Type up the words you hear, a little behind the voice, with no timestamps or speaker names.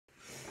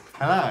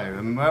Hello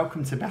and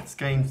welcome to Maths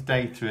Games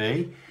Day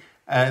 3.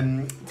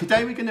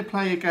 Today we're going to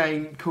play a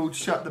game called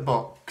Shut the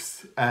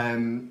Box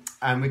and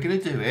we're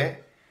going to do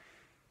it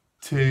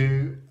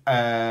to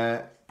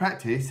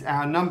practice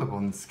our number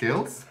bond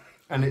skills,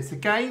 and it's a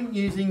game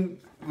using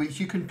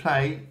which you can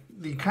play.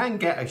 You can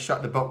get a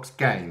Shut the Box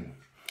game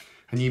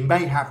and you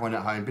may have one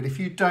at home, but if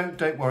you don't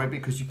worry,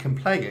 because you can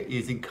play it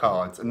using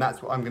cards, and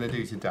that's what I'm going to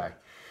do today.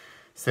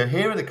 So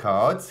here are the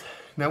cards.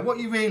 Now what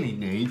you really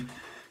need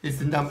is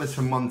the numbers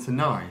from 1 to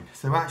 9.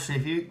 So actually,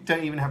 if you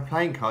don't even have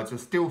playing cards, you're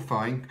still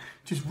fine.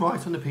 Just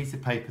write on a piece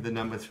of paper the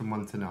numbers from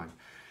 1 to 9.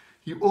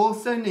 You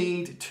also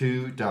need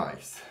 2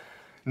 dice.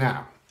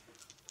 Now,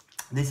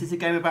 this is a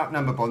game about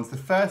number bonds. The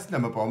first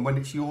number bond, when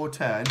it's your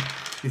turn,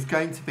 is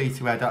going to be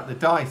to add up the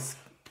dice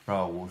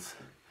rolls.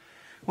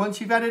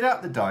 Once you've added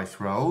up the dice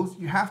rolls,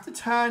 you have to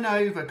turn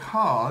over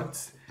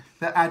cards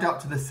that add up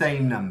to the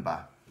same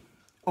number.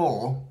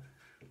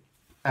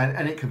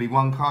 And it could be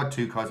 1 card,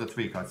 2 cards, or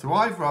 3 cards. So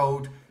I've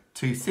rolled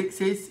 2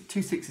 sixes.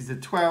 2 sixes are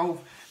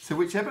 12. So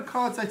whichever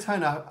cards I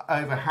turn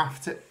over have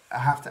to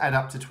add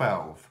up to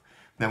 12.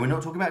 Now we're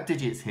not talking about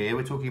digits here.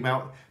 We're talking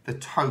about the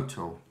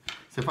total.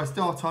 So if I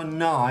start on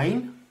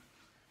 9,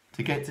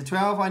 to get to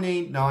 12 I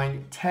need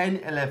 9, 10,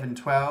 11,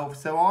 12.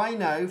 So I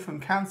know from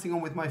counting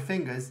on with my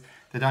fingers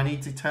that I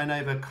need to turn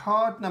over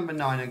card number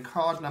 9 and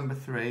card number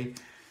 3,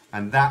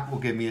 and that will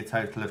give me a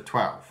total of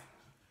 12.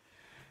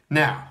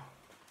 Now,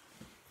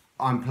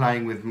 I'm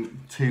playing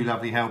with 2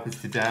 lovely helpers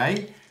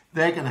today.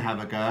 They're going to have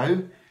a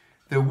go.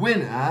 The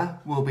winner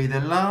will be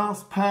the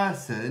last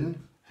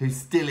person who's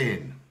still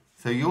in.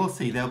 So you'll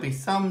see there'll be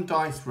some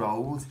dice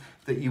rolls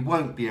that you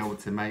won't be able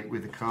to make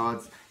with the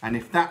cards, and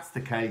if that's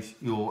the case,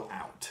 you're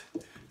out.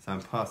 So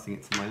I'm passing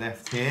it to my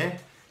left here.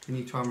 Can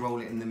you try and roll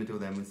it in the middle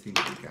then and see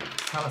what you get?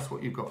 Tell us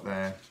what you've got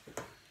there.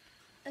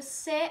 A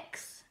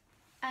 6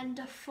 and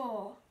a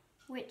 4,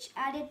 which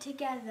added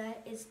together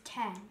is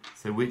 10.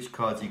 So which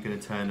cards are you going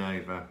to turn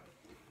over?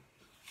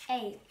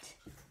 8,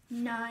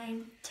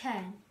 9,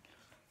 10.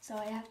 So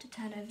I have to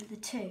turn over the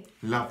 2.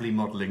 Lovely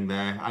modelling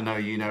there. I know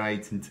you know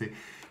 8 and 2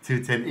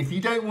 10. If you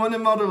don't want to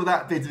model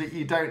that bit of it,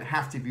 you don't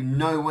have to. If you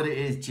know what it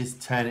is,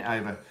 just turn it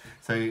over.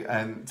 So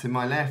to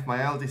my left,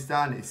 my eldest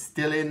son is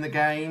still in the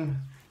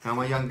game. Now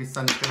my youngest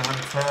son's going to have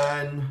a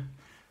turn.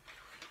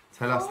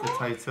 Tell us the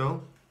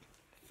total.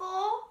 4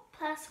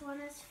 plus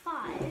 1 is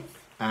 5.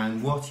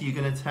 And what are you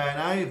going to turn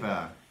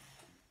over?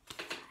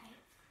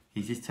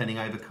 He's just turning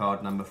over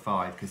card number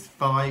 5, because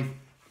 5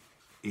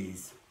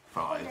 is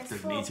 5.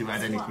 Doesn't need to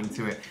add anything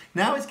to it.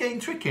 Now it's getting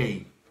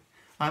tricky.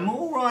 I'm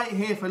all right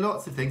here for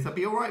lots of things. I'll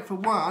be all right for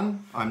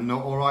 1. I'm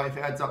not all right if it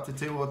adds up to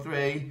 2 or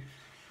 3.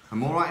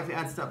 I'm all right if it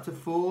adds up to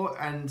 4,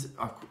 and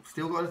I've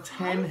still got a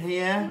 10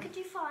 here. You could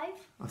do 5.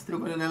 I've still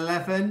got an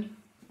 11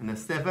 and a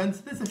 7.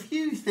 So there's a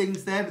few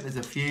things there, but there's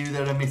a few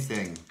that are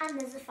missing.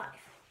 And there's a 5.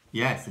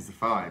 Yes, there's a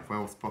 5.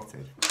 Well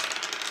spotted.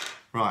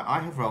 Right, I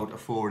have rolled a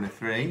 4 and a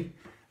 3.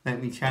 Let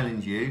me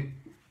challenge you.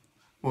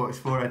 What is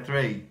 4 and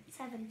 3?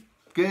 7.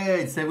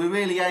 Good. So we're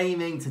really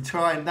aiming to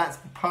try, and that's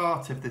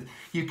part of the...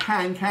 You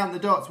can count the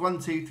dots. 1,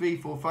 2, 3,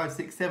 4, 5,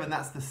 6, 7.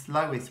 That's the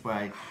slowest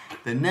way.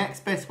 The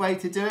next best way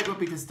to do it would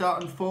be to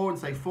start on 4 and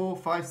say 4,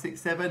 5,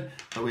 6, 7.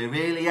 But we're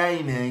really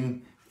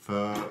aiming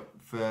for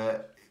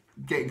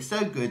getting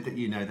so good that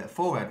you know that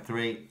 4 add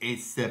 3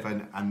 is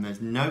 7, and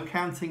there's no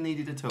counting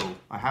needed at all.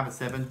 I have a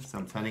 7, so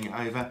I'm turning it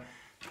over,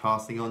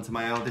 passing on to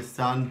my eldest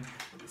son.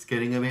 It's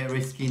getting a bit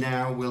risky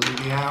now. Will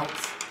he be out?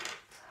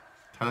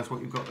 Tell us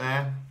what you've got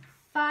there.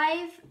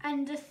 5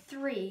 and a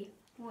 3,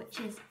 which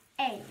is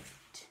 8.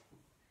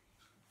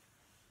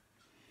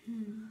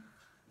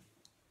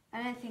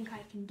 I don't think I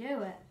can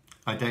do it.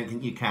 I don't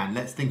think you can.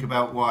 Let's think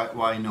about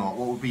why not.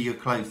 What would be your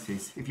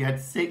closest? If you had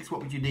 6,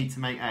 what would you need to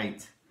make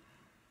 8?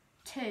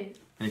 2.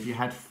 And if you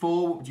had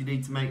 4, what would you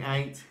need to make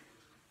 8?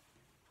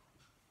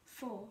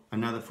 4.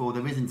 Another 4.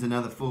 There isn't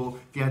another 4.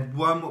 If you had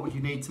 1, what would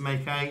you need to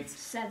make 8?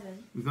 7.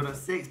 We've got a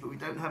 6, but we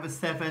don't have a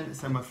 7.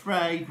 So I'm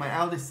afraid my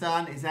eldest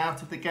son is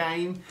out of the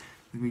game.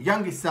 My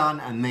youngest son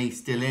and me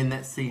still in.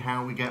 Let's see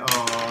how we get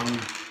on.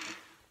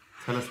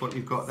 Tell us what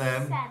you've got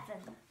there. 7.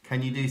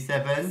 Can you do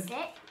 7?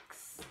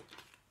 6.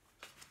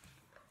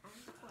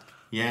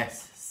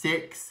 Yes,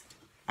 6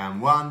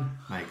 and 1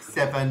 makes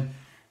 7.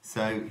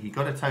 So he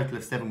got a total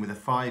of 7 with a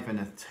 5 and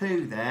a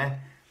 2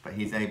 there, but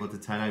he's able to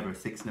turn over a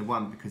 6 and a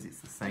 1 because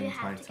it's the same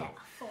total.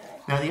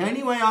 Now the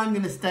only way I'm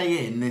going to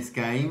stay in this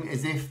game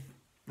is if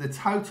the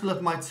total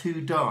of my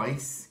 2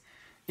 dice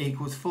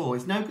equals 4.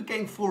 It's no good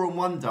getting 4 on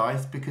 1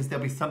 dice because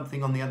there'll be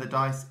something on the other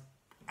dice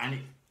and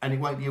it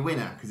won't be a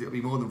winner because it'll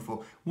be more than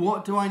 4.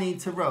 What do I need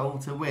to roll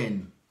to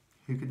win?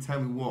 Who can tell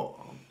me what?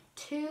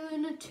 2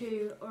 and a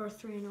 2 or a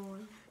 3 and a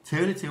 1. 2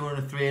 and a 2 or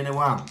a 3 and a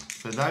 1.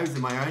 So those are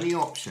my only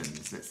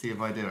options. Let's see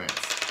if I do it.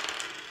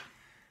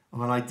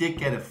 Well, I did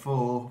get a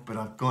 4, but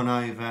I've gone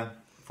over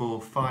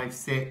 4, 5,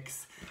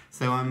 6.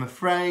 So I'm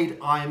afraid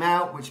I'm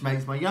out, which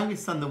makes my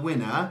youngest son the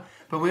winner.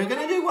 But we're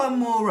going to do one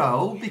more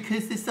roll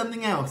because there's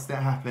something else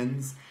that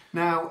happens.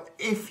 Now,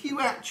 if you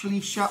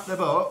actually shut the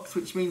box,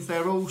 which means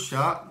they're all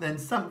shut, then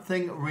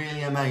something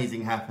really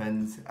amazing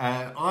happens.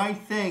 I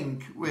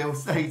think we'll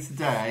say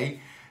today,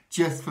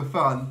 just for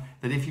fun,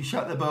 that if you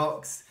shut the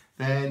box,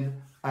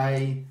 then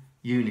a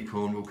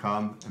unicorn will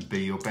come and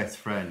be your best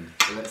friend.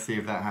 So let's see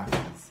if that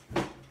happens.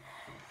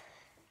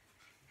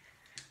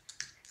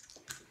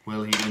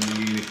 Will he win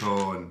the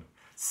unicorn?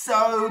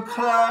 So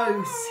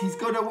close! He's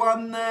got a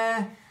 1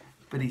 there,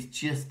 but he's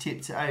just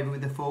tipped it over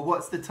with a 4.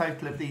 What's the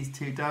total of these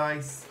 2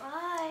 dice?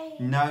 5.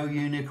 No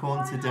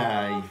unicorn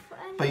today,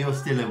 but you're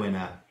still a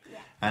winner. Yeah.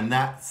 And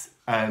that's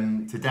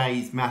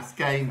today's maths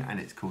game, and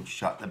it's called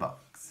Shut the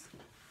Box.